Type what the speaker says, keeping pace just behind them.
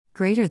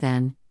Greater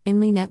than,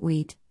 Inli net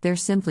wheat, there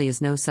simply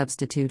is no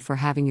substitute for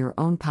having your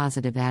own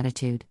positive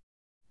attitude.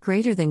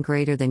 Greater than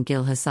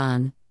Gil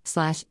Hassan,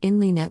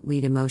 Inli net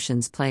wheat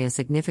emotions play a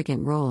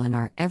significant role in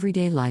our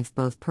everyday life,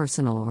 both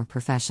personal or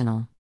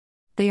professional.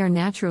 They are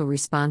natural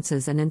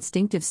responses and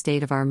instinctive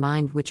state of our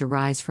mind which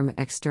arise from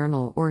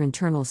external or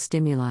internal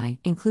stimuli,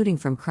 including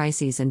from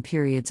crises and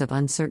periods of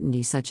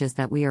uncertainty such as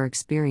that we are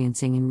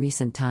experiencing in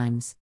recent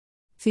times.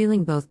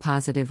 Feeling both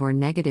positive or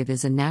negative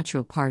is a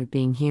natural part of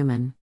being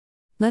human.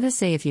 Let us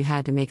say if you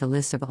had to make a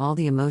list of all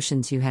the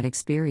emotions you had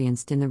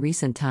experienced in the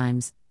recent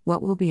times,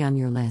 what will be on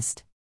your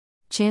list?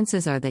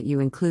 Chances are that you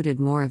included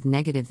more of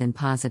negative than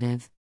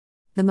positive.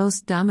 The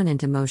most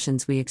dominant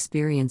emotions we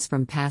experience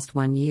from past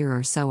 1 year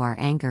or so are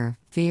anger,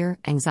 fear,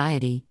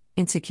 anxiety,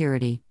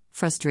 insecurity,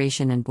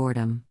 frustration, and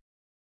boredom.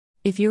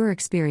 If you are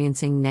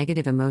experiencing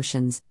negative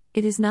emotions,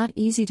 it is not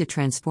easy to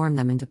transform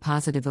them into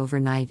positive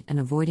overnight,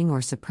 and avoiding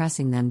or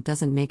suppressing them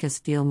doesn't make us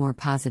feel more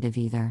positive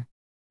either.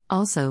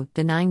 Also,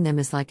 denying them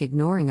is like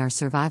ignoring our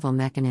survival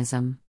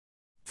mechanism.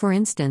 For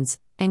instance,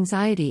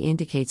 anxiety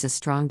indicates a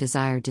strong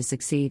desire to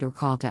succeed or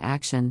call to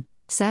action,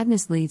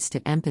 sadness leads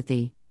to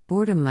empathy,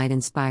 boredom might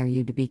inspire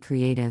you to be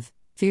creative,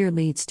 fear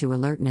leads to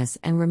alertness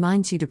and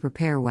reminds you to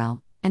prepare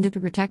well, and to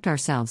protect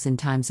ourselves in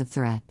times of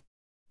threat.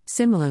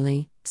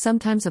 Similarly,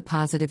 sometimes a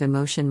positive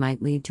emotion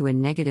might lead to a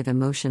negative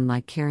emotion,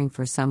 like caring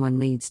for someone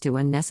leads to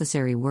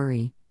unnecessary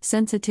worry,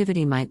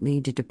 sensitivity might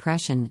lead to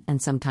depression,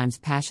 and sometimes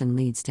passion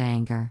leads to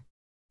anger.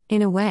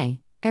 In a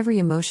way, every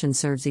emotion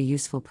serves a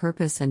useful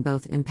purpose and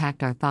both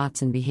impact our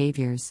thoughts and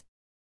behaviors.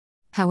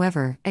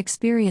 However,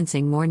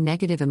 experiencing more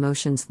negative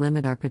emotions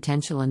limit our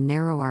potential and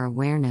narrow our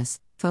awareness,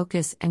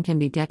 focus, and can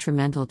be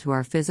detrimental to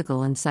our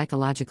physical and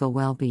psychological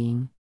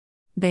well-being.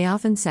 They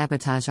often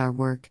sabotage our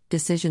work,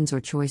 decisions,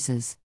 or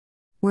choices.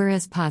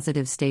 Whereas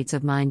positive states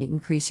of mind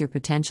increase your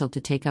potential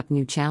to take up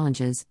new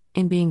challenges,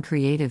 in being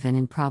creative and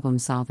in problem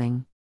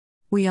solving.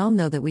 We all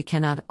know that we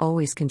cannot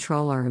always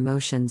control our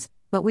emotions,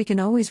 but we can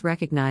always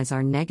recognize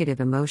our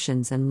negative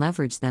emotions and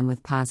leverage them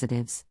with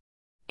positives.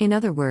 In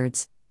other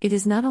words, it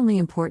is not only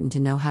important to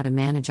know how to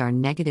manage our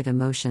negative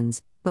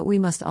emotions, but we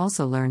must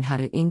also learn how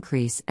to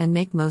increase and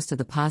make most of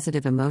the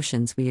positive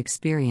emotions we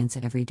experience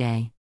every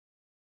day.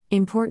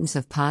 Importance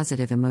of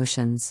positive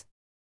emotions.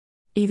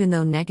 Even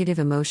though negative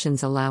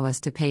emotions allow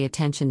us to pay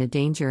attention to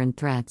danger and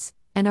threats,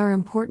 and are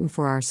important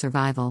for our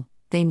survival,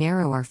 they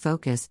narrow our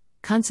focus,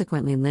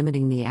 consequently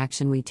limiting the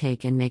action we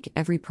take and make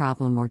every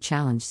problem or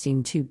challenge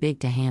seem too big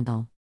to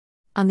handle.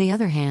 On the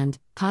other hand,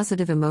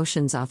 positive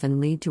emotions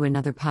often lead to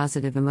another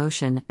positive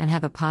emotion and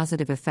have a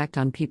positive effect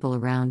on people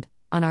around,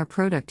 on our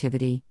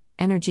productivity,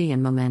 energy,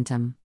 and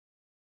momentum.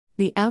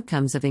 The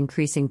outcomes of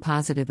increasing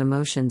positive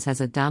emotions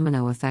has a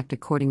domino effect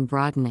according to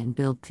Broaden and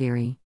Build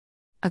theory.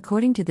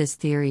 According to this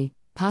theory,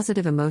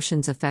 positive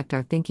emotions affect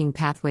our thinking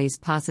pathways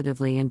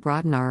positively and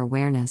broaden our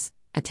awareness,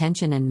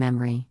 attention, and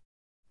memory.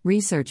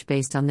 Research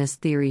based on this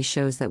theory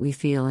shows that we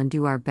feel and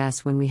do our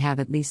best when we have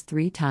at least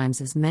 3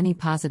 times as many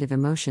positive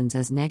emotions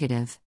as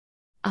negative.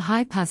 A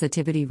high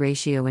positivity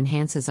ratio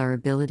enhances our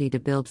ability to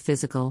build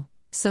physical,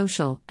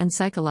 social, and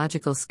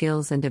psychological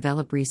skills and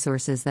develop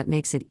resources that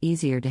makes it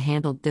easier to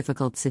handle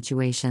difficult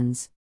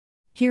situations.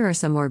 Here are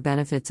some more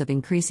benefits of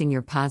increasing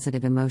your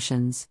positive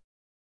emotions.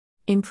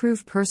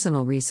 Improve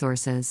personal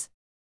resources.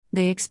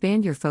 They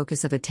expand your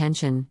focus of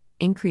attention,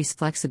 increase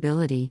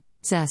flexibility,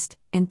 zest,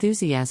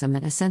 enthusiasm,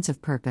 and a sense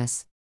of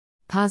purpose.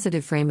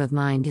 Positive frame of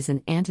mind is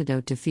an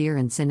antidote to fear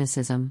and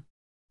cynicism.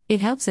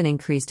 It helps in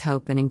increased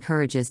hope and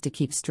encourages to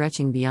keep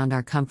stretching beyond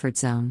our comfort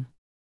zone.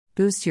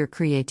 Boost your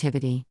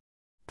creativity.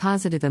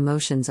 Positive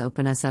emotions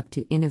open us up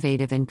to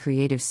innovative and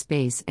creative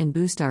space and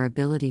boost our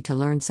ability to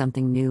learn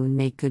something new and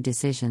make good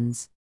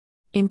decisions.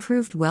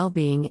 Improved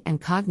well-being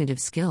and cognitive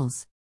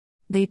skills.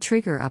 They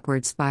trigger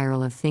upward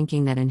spiral of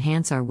thinking that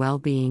enhance our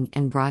well-being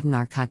and broaden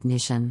our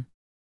cognition.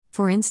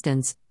 For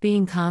instance,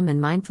 being calm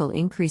and mindful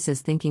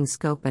increases thinking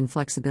scope and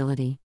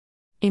flexibility.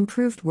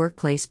 Improved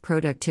workplace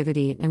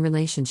productivity and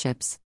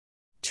relationships.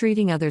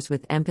 Treating others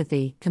with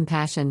empathy,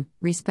 compassion,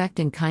 respect,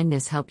 and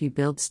kindness help you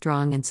build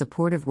strong and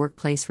supportive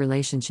workplace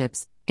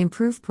relationships,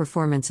 improve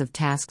performance of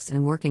tasks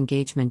and work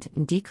engagement,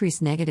 and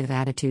decrease negative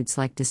attitudes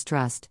like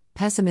distrust,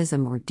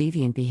 pessimism, or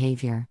deviant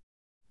behavior.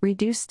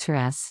 Reduce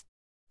stress.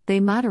 They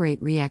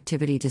moderate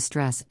reactivity to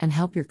stress and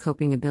help your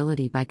coping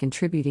ability by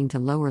contributing to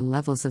lower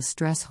levels of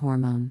stress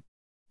hormone.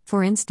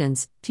 For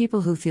instance,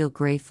 people who feel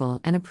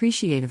grateful and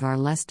appreciative are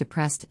less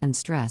depressed and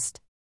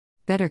stressed.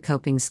 Better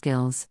coping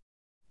skills.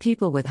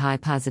 People with high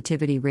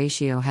positivity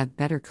ratio have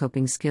better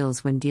coping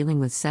skills when dealing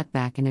with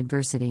setback and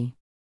adversity.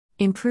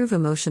 Improve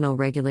emotional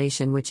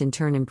regulation, which in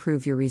turn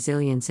improve your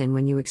resilience in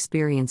when you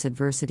experience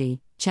adversity,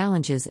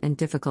 challenges, and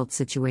difficult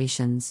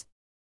situations.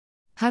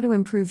 How to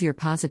improve your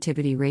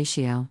positivity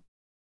ratio?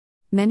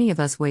 Many of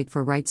us wait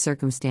for right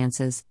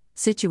circumstances,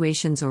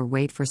 situations, or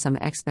wait for some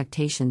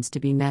expectations to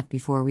be met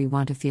before we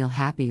want to feel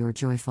happy or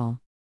joyful.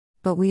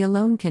 But we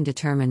alone can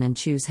determine and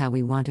choose how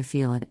we want to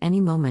feel at any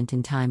moment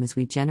in time as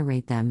we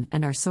generate them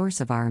and are source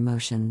of our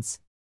emotions.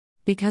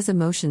 Because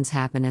emotions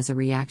happen as a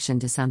reaction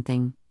to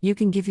something, you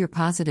can give your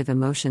positive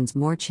emotions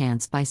more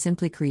chance by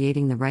simply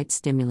creating the right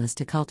stimulus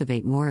to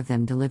cultivate more of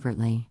them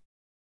deliberately.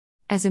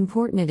 As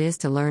important it is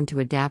to learn to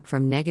adapt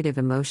from negative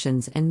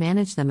emotions and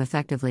manage them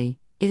effectively,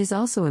 it is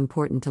also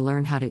important to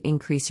learn how to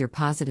increase your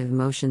positive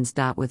emotions.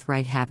 With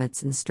right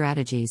habits and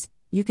strategies,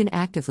 you can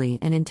actively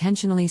and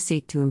intentionally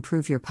seek to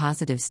improve your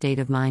positive state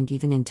of mind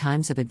even in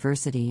times of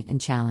adversity and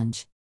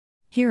challenge.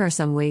 Here are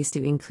some ways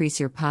to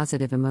increase your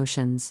positive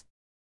emotions.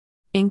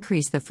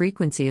 Increase the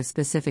frequency of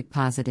specific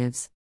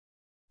positives.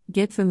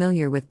 Get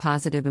familiar with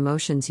positive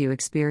emotions you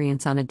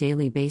experience on a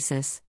daily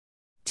basis.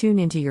 Tune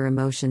into your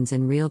emotions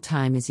in real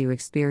time as you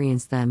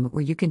experience them, or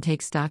you can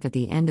take stock at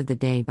the end of the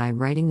day by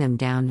writing them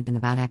down and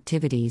about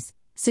activities,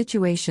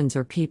 situations,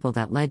 or people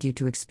that led you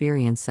to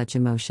experience such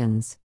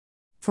emotions.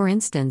 For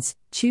instance,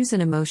 choose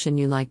an emotion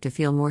you like to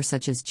feel more,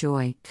 such as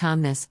joy,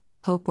 calmness,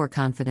 hope, or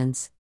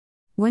confidence.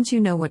 Once you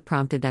know what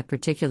prompted that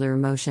particular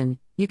emotion,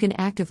 you can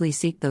actively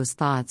seek those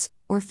thoughts,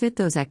 or fit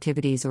those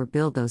activities, or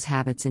build those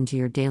habits into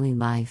your daily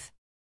life.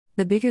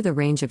 The bigger the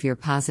range of your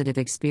positive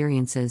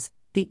experiences,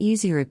 the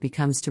easier it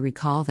becomes to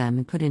recall them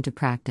and put into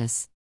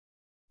practice.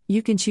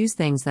 You can choose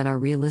things that are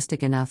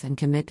realistic enough and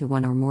commit to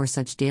one or more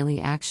such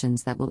daily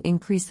actions that will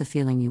increase the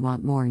feeling you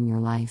want more in your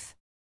life.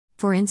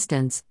 For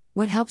instance,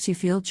 what helps you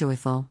feel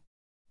joyful?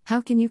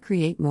 How can you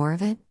create more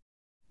of it?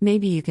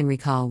 Maybe you can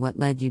recall what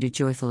led you to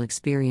joyful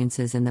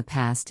experiences in the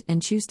past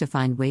and choose to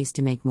find ways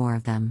to make more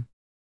of them.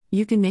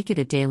 You can make it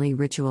a daily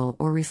ritual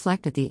or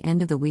reflect at the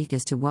end of the week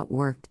as to what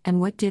worked and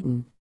what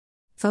didn't.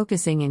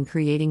 Focusing and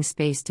creating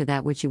space to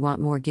that which you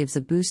want more gives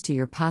a boost to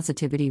your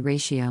positivity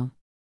ratio.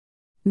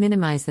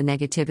 Minimize the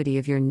negativity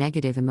of your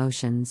negative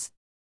emotions.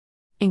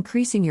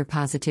 Increasing your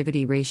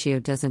positivity ratio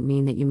doesn't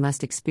mean that you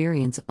must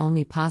experience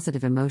only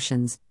positive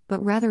emotions,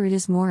 but rather it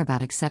is more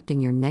about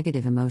accepting your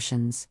negative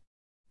emotions.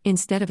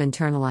 Instead of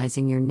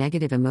internalizing your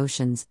negative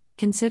emotions,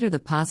 consider the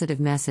positive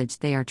message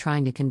they are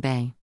trying to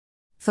convey.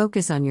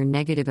 Focus on your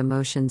negative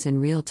emotions in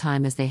real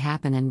time as they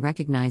happen and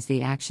recognize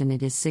the action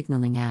it is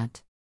signaling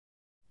at.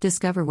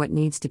 Discover what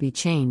needs to be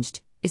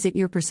changed. Is it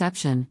your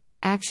perception,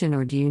 action,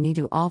 or do you need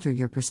to alter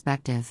your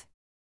perspective?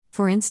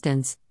 For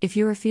instance, if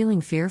you are feeling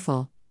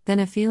fearful, then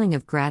a feeling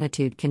of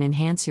gratitude can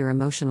enhance your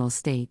emotional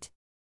state.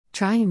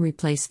 Try and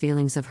replace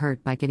feelings of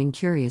hurt by getting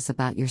curious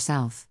about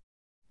yourself.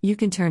 You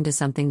can turn to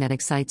something that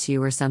excites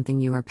you or something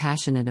you are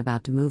passionate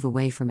about to move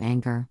away from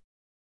anger.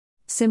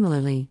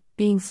 Similarly,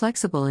 being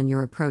flexible in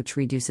your approach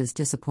reduces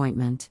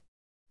disappointment.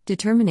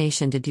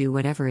 Determination to do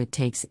whatever it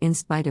takes in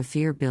spite of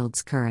fear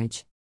builds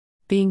courage.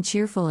 Being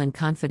cheerful and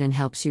confident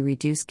helps you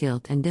reduce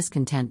guilt and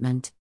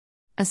discontentment.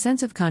 A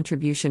sense of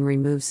contribution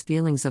removes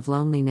feelings of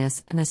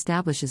loneliness and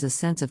establishes a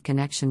sense of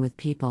connection with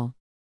people.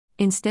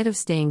 Instead of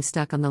staying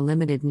stuck on the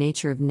limited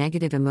nature of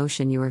negative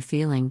emotion you are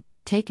feeling,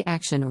 take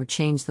action or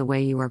change the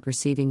way you are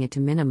perceiving it to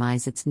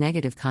minimize its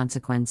negative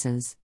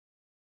consequences.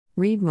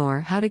 Read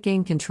more: How to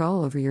gain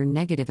control over your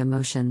negative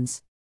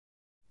emotions.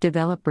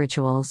 Develop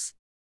rituals.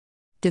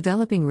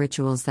 Developing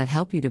rituals that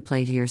help you to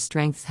play to your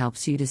strengths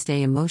helps you to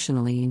stay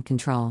emotionally in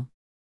control.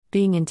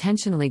 Being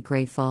intentionally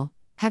grateful,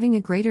 having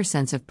a greater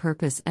sense of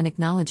purpose, and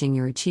acknowledging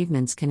your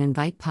achievements can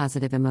invite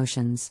positive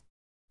emotions.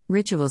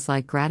 Rituals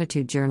like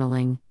gratitude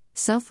journaling,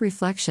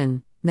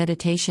 self-reflection,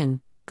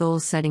 meditation, goal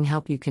setting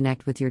help you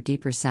connect with your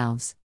deeper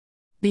selves.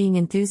 Being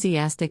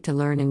enthusiastic to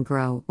learn and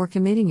grow, or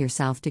committing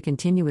yourself to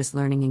continuous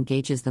learning,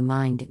 engages the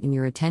mind and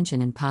your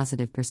attention in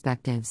positive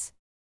perspectives.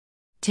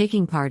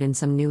 Taking part in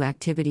some new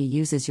activity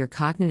uses your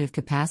cognitive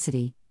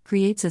capacity,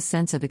 creates a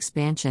sense of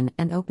expansion,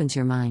 and opens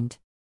your mind.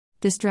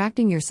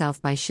 Distracting yourself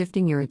by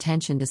shifting your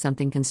attention to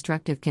something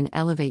constructive can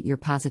elevate your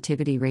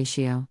positivity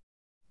ratio.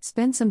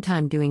 Spend some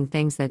time doing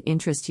things that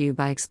interest you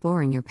by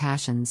exploring your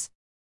passions.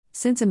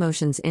 Since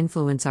emotions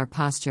influence our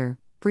posture,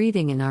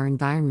 breathing, and our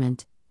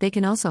environment, they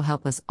can also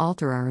help us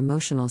alter our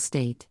emotional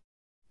state.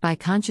 By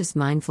conscious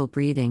mindful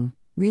breathing,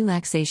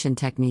 relaxation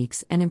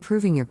techniques, and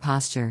improving your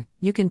posture,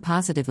 you can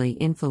positively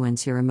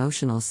influence your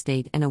emotional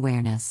state and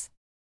awareness.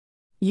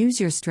 Use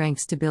your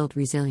strengths to build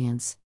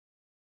resilience.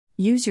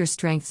 Use your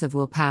strengths of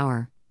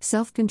willpower,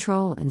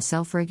 self-control, and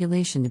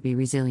self-regulation to be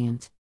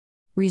resilient.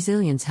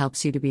 Resilience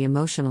helps you to be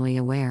emotionally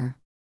aware.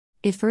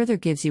 It further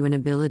gives you an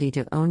ability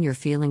to own your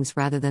feelings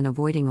rather than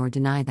avoiding or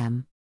deny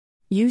them.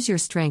 Use your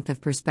strength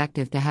of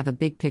perspective to have a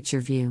big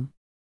picture view.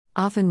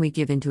 Often we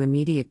give into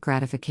immediate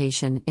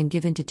gratification and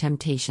give into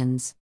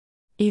temptations.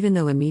 Even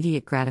though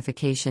immediate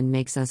gratification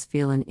makes us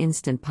feel an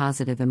instant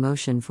positive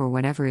emotion for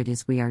whatever it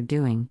is we are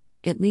doing,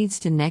 it leads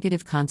to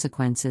negative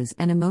consequences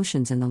and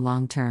emotions in the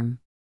long term.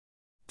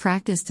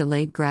 Practice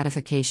delayed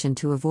gratification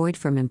to avoid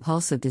from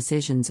impulsive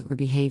decisions or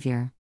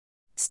behavior.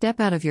 Step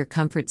out of your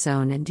comfort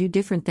zone and do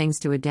different things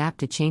to adapt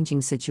to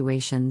changing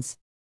situations.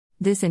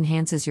 This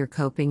enhances your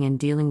coping and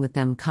dealing with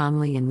them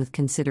calmly and with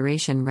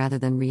consideration rather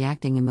than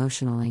reacting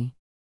emotionally.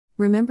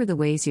 Remember the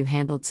ways you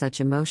handled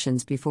such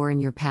emotions before in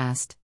your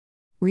past.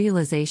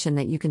 Realization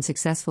that you can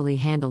successfully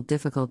handle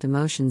difficult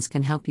emotions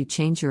can help you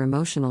change your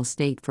emotional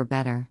state for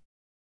better.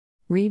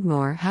 Read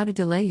more: How to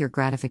delay your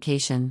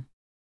gratification.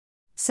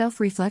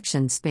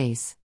 Self-reflection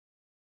space.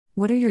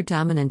 What are your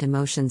dominant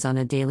emotions on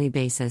a daily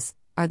basis?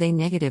 Are they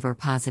negative or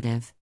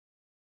positive?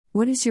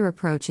 What is your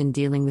approach in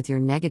dealing with your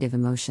negative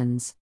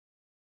emotions?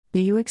 Do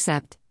you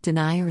accept,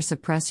 deny, or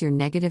suppress your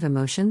negative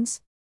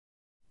emotions?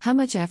 How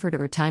much effort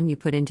or time you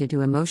put into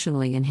to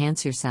emotionally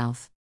enhance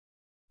yourself?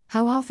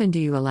 How often do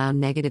you allow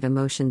negative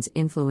emotions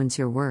influence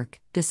your work,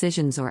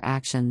 decisions, or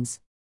actions?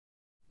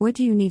 What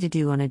do you need to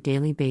do on a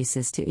daily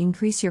basis to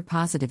increase your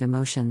positive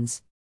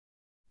emotions?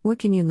 What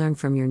can you learn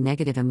from your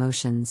negative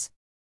emotions?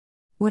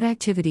 What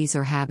activities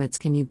or habits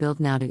can you build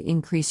now to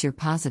increase your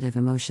positive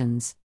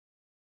emotions?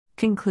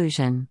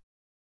 Conclusion.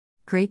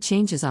 Great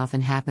changes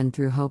often happen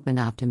through hope and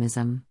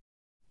optimism.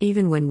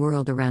 Even when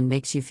world around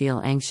makes you feel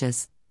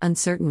anxious,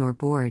 uncertain, or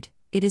bored,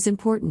 it is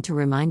important to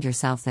remind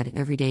yourself that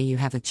every day you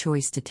have a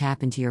choice to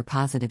tap into your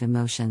positive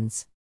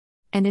emotions.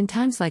 And in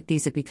times like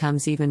these, it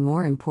becomes even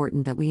more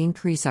important that we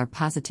increase our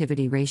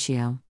positivity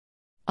ratio.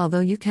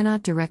 Although you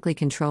cannot directly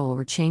control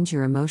or change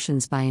your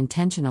emotions by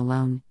intention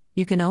alone,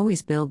 you can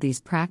always build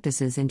these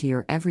practices into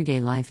your everyday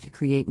life to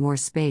create more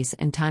space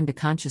and time to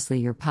consciously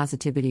your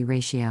positivity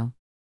ratio.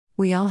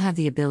 We all have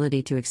the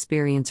ability to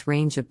experience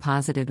range of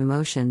positive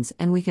emotions,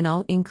 and we can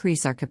all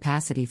increase our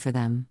capacity for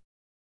them.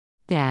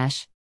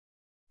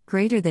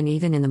 Greater than.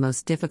 Even in the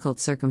most difficult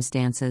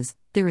circumstances,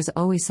 there is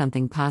always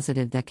something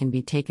positive that can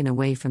be taken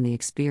away from the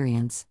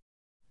experience.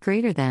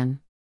 Greater than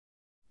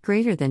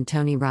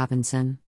Tony Robinson.